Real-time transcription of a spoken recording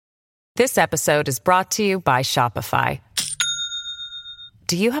This episode is brought to you by Shopify.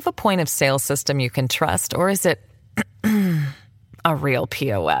 Do you have a point of sale system you can trust, or is it a real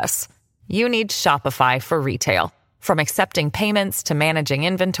POS? You need Shopify for retail. From accepting payments to managing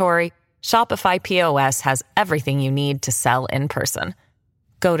inventory, Shopify POS has everything you need to sell in person.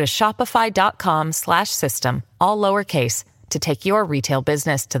 Go to shopify.com/system, all lowercase, to take your retail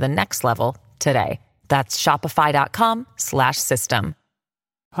business to the next level today. That's shopify.com/system.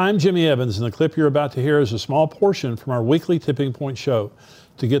 Hi, I'm Jimmy Evans, and the clip you're about to hear is a small portion from our weekly Tipping Point show.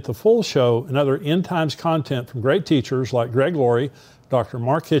 To get the full show and other End Times content from great teachers like Greg Laurie, Dr.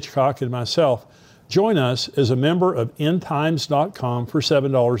 Mark Hitchcock, and myself, join us as a member of endtimes.com for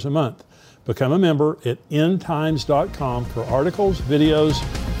 $7 a month. Become a member at endtimes.com for articles, videos,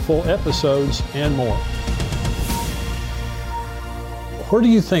 full episodes, and more. Where do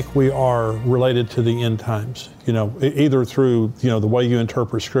you think we are related to the end times? You know, either through, the way you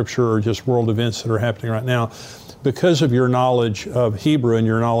interpret scripture or just world events that are happening right now. Because of your knowledge of Hebrew and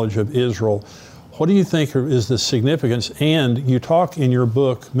your knowledge of Israel, what do you think is the significance? And you talk in your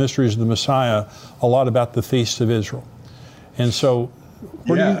book, Mysteries of the Messiah, a lot about the Feast of Israel. And so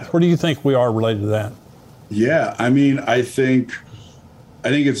where do you think we are related to that? Yeah, I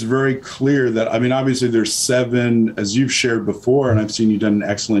think it's very clear that, obviously there's 7, as you've shared before, and I've seen you've done an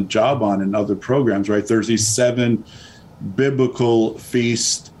excellent job on in other programs, right? There's these 7 biblical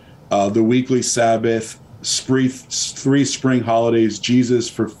feasts, the weekly Sabbath, 3 spring holidays. Jesus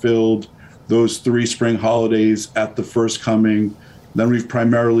fulfilled those 3 spring holidays at the first coming. Then we've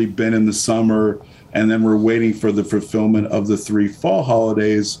primarily been in the summer, and then we're waiting for the fulfillment of the 3 fall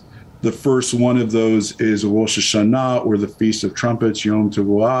holidays. The first one of those is Rosh Hashanah, or the Feast of Trumpets, Yom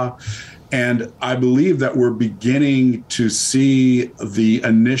Teruah. And I believe that we're beginning to see the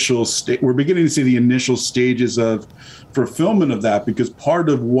initial stages of fulfillment of that, because part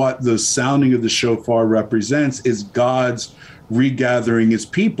of what the sounding of the shofar represents is God's regathering his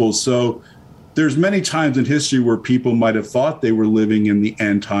people. So there's many times in history where people might have thought they were living in the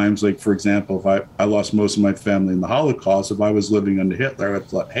end times. Like, for example, if I lost most of my family in the Holocaust, if I was living under Hitler, I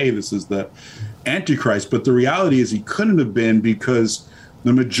thought, hey, this is the Antichrist. But the reality is he couldn't have been, because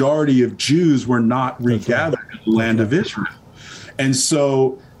the majority of Jews were not regathered in the land of Israel. And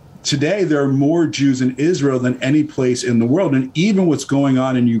so today there are more Jews in Israel than any place in the world. And even what's going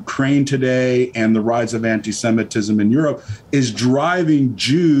on in Ukraine today and the rise of anti-Semitism in Europe is driving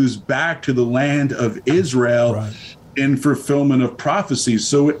Jews back to the land of Israel in fulfillment of prophecies.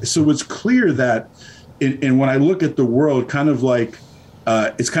 So it's clear that and when I look at the world, kind of like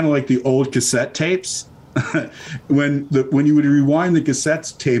it's kind of like the old cassette tapes. When you would rewind the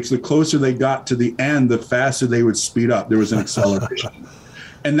cassette tapes, the closer they got to the end, the faster they would speed up. There was an acceleration.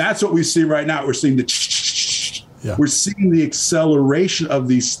 And that's what we see right now. We're seeing we're seeing the acceleration of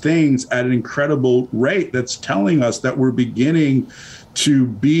these things at an incredible rate. That's telling us that we're beginning to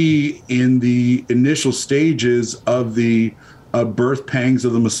be in the initial stages of the birth pangs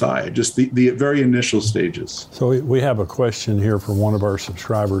of the Messiah, just the very initial stages. So we have a question here from one of our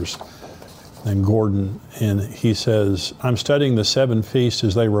subscribers named Gordon, and he says, I'm studying the 7 feasts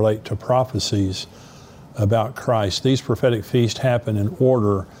as they relate to prophecies about Christ. These prophetic feasts happen in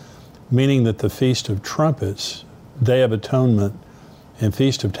order, meaning that the Feast of Trumpets, Day of Atonement, and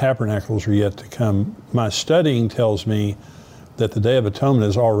Feast of Tabernacles are yet to come. My studying tells me that the Day of Atonement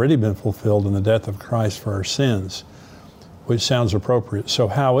has already been fulfilled in the death of Christ for our sins, which sounds appropriate. So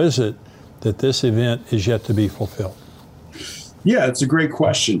how is it that this event is yet to be fulfilled? Yeah, it's a great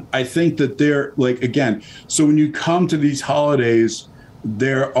question. I think that so when you come to these holidays,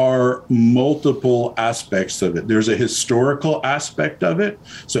 there are multiple aspects of it. There's a historical aspect of it.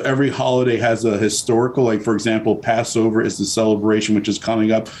 So every holiday has a historical, like, for example, Passover is the celebration, which is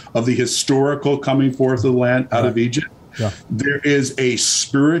coming up, of the historical coming forth of the land out of Egypt. Yeah. There is a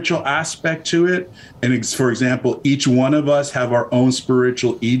spiritual aspect to it. And for example, each one of us have our own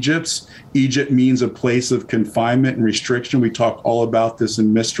spiritual Egypts. Egypt means a place of confinement and restriction. We talk all about this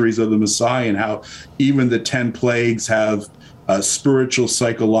in Mysteries of the Messiah, and how even the 10 plagues have spiritual,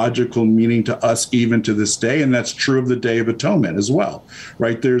 psychological meaning to us even to this day. And that's true of the Day of Atonement as well,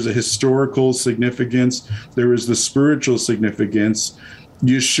 right? There's a historical significance. There is the spiritual significance.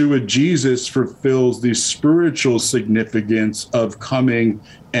 Yeshua, Jesus, fulfills the spiritual significance of coming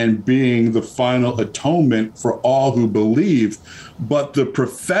and being the final atonement for all who believe. But the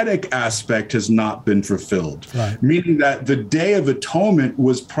prophetic aspect has not been fulfilled, meaning that the Day of Atonement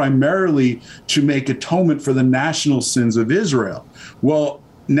was primarily to make atonement for the national sins of Israel. Well,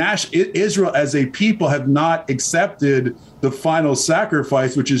 Israel as a people have not accepted the final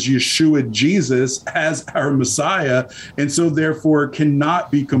sacrifice, which is Yeshua, Jesus, as our Messiah, and so therefore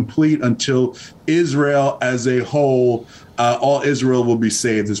cannot be complete until Israel as a whole, all Israel will be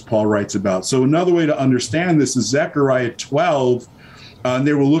saved, as Paul writes about. So another way to understand this is Zechariah 12, and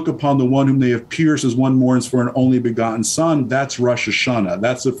they will look upon the one whom they have pierced as one mourns for an only begotten son. That's Rosh Hashanah.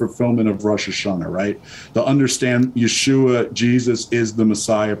 That's the fulfillment of Rosh Hashanah, right? To understand Yeshua, Jesus is the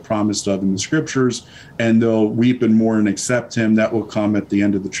Messiah promised of in the scriptures, and they'll weep and mourn and accept him. That will come at the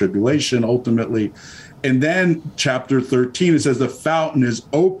end of the tribulation, ultimately. And then chapter 13, it says the fountain is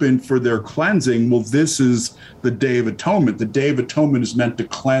open for their cleansing. Well, this is the Day of Atonement. The Day of Atonement is meant to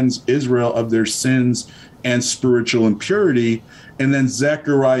cleanse Israel of their sins and spiritual impurity. And then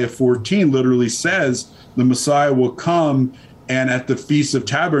Zechariah 14 literally says the Messiah will come and at the Feast of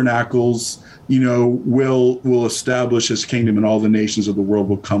Tabernacles, will establish his kingdom and all the nations of the world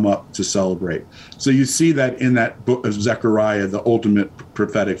will come up to celebrate. So you see that in that book of Zechariah, the ultimate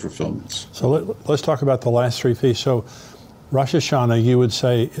prophetic fulfillments. So let's talk about the last three feasts. So Rosh Hashanah, you would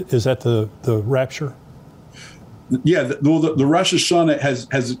say, is that the rapture? Yeah, the Rosh Hashanah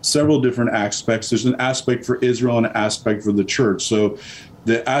has several different aspects. There's an aspect for Israel and an aspect for the church. So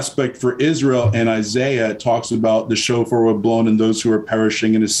the aspect for Israel in Isaiah talks about the shofar will be blown and those who are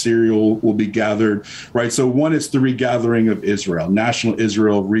perishing in Assyria will be gathered, right? So one is the regathering of Israel, national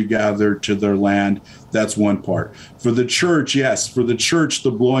Israel regathered to their land. That's one part. For the church, yes, for the church,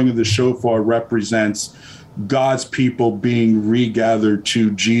 the blowing of the shofar represents God's people being regathered to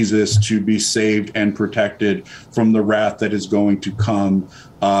Jesus to be saved and protected from the wrath that is going to come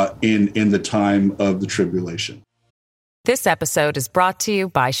in the time of the tribulation. This episode is brought to you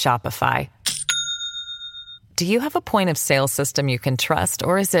by Shopify. Do you have a point of sale system you can trust,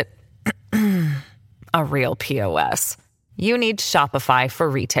 or is it a real POS? You need Shopify for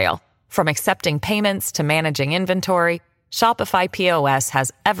retail. From accepting payments to managing inventory, Shopify POS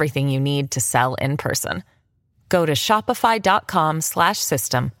has everything you need to sell in person. Go to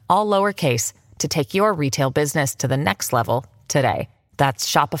shopify.com/system, all lowercase, to take your retail business to the next level today.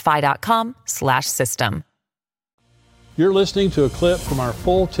 That's shopify.com/system. You're listening to a clip from our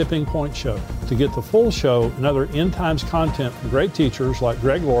full Tipping Point show. To get the full show and other End Times content from great teachers like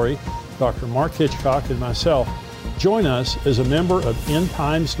Greg Laurie, Dr. Mark Hitchcock, and myself, join us as a member of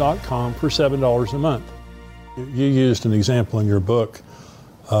endtimes.com for $7 a month. You used an example in your book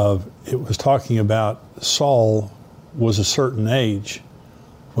of, it was talking about Saul was a certain age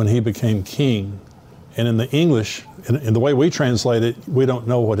when he became king. And in the English, in the way we translate it, we don't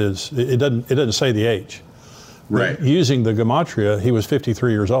know what it doesn't say the age. Right. But using the gematria, he was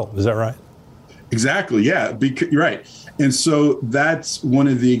 53 years old. Is that right? Exactly. Yeah, you're right. And so that's one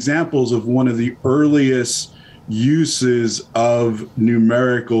of the examples of one of the earliest uses of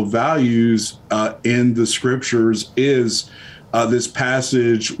numerical values in the scriptures is this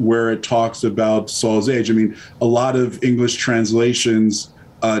passage where it talks about Saul's age. I mean, a lot of English translations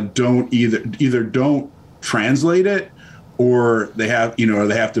don't either don't translate it, or they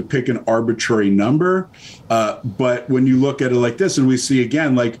have to pick an arbitrary number. But when you look at it like this, and we see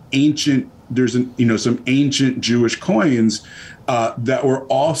again, like there's some ancient Jewish coins that were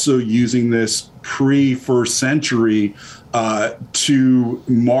also using this pre-first century to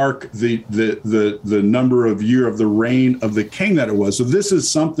mark the number of year of the reign of the king that it was. So this is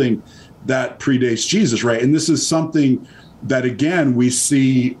something that predates Jesus, right? And this is something that, again, we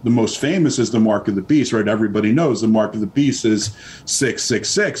see the most famous is the mark of the beast, right? Everybody knows the mark of the beast is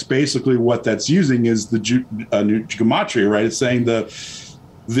 666. Basically, what that's using is the gematria, right? It's saying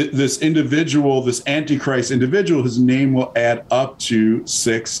this individual, this Antichrist individual, his name will add up to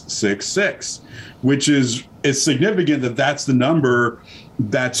 666, which is significant that that's the number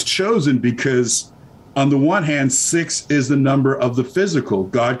that's chosen because, on the one hand, 6 is the number of the physical.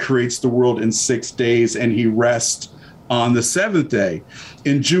 God creates the world in 6 days and he rests on the seventh day.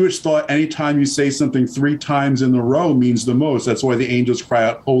 In Jewish thought, anytime you say something 3 times in a row means the most. That's why the angels cry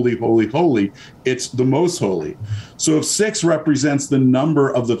out, holy, holy, holy. It's the most holy. So if 6 represents the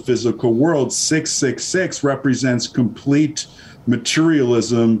number of the physical world, 666 represents complete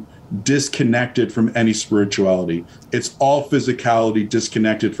materialism disconnected from any spirituality. It's all physicality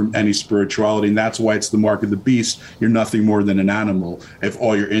disconnected from any spirituality. And that's why it's the mark of the beast. You're nothing more than an animal if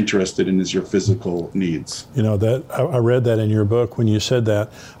all you're interested in is your physical needs. You know, that I read that in your book when you said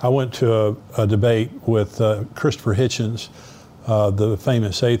that. I went to a debate with Christopher Hitchens, the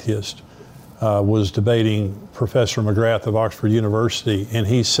famous atheist, was debating Professor McGrath of Oxford University. And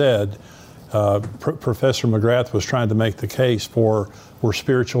he said, Professor McGrath was trying to make the case for we're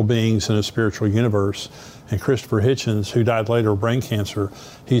spiritual beings in a spiritual universe. And Christopher Hitchens, who died later of brain cancer,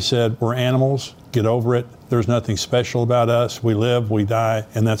 he said, we're animals, get over it. There's nothing special about us. We live, we die,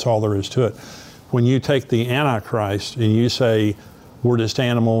 and that's all there is to it. When you take the Antichrist and you say, we're just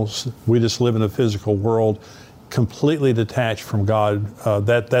animals, we just live in a physical world, completely detached from God,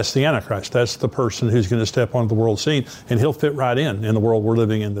 that's the Antichrist. That's the person who's going to step onto the world scene, and he'll fit right in the world we're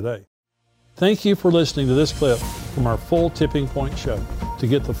living in today. Thank you for listening to this clip from our full Tipping Point show. To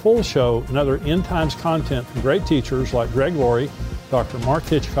get the full show and other End Times content from great teachers like Greg Laurie, Dr. Mark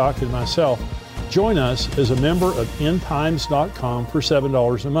Hitchcock, and myself, join us as a member of endtimes.com for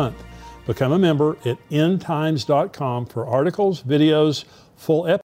 $7 a month. Become a member at endtimes.com for articles, videos, full episodes,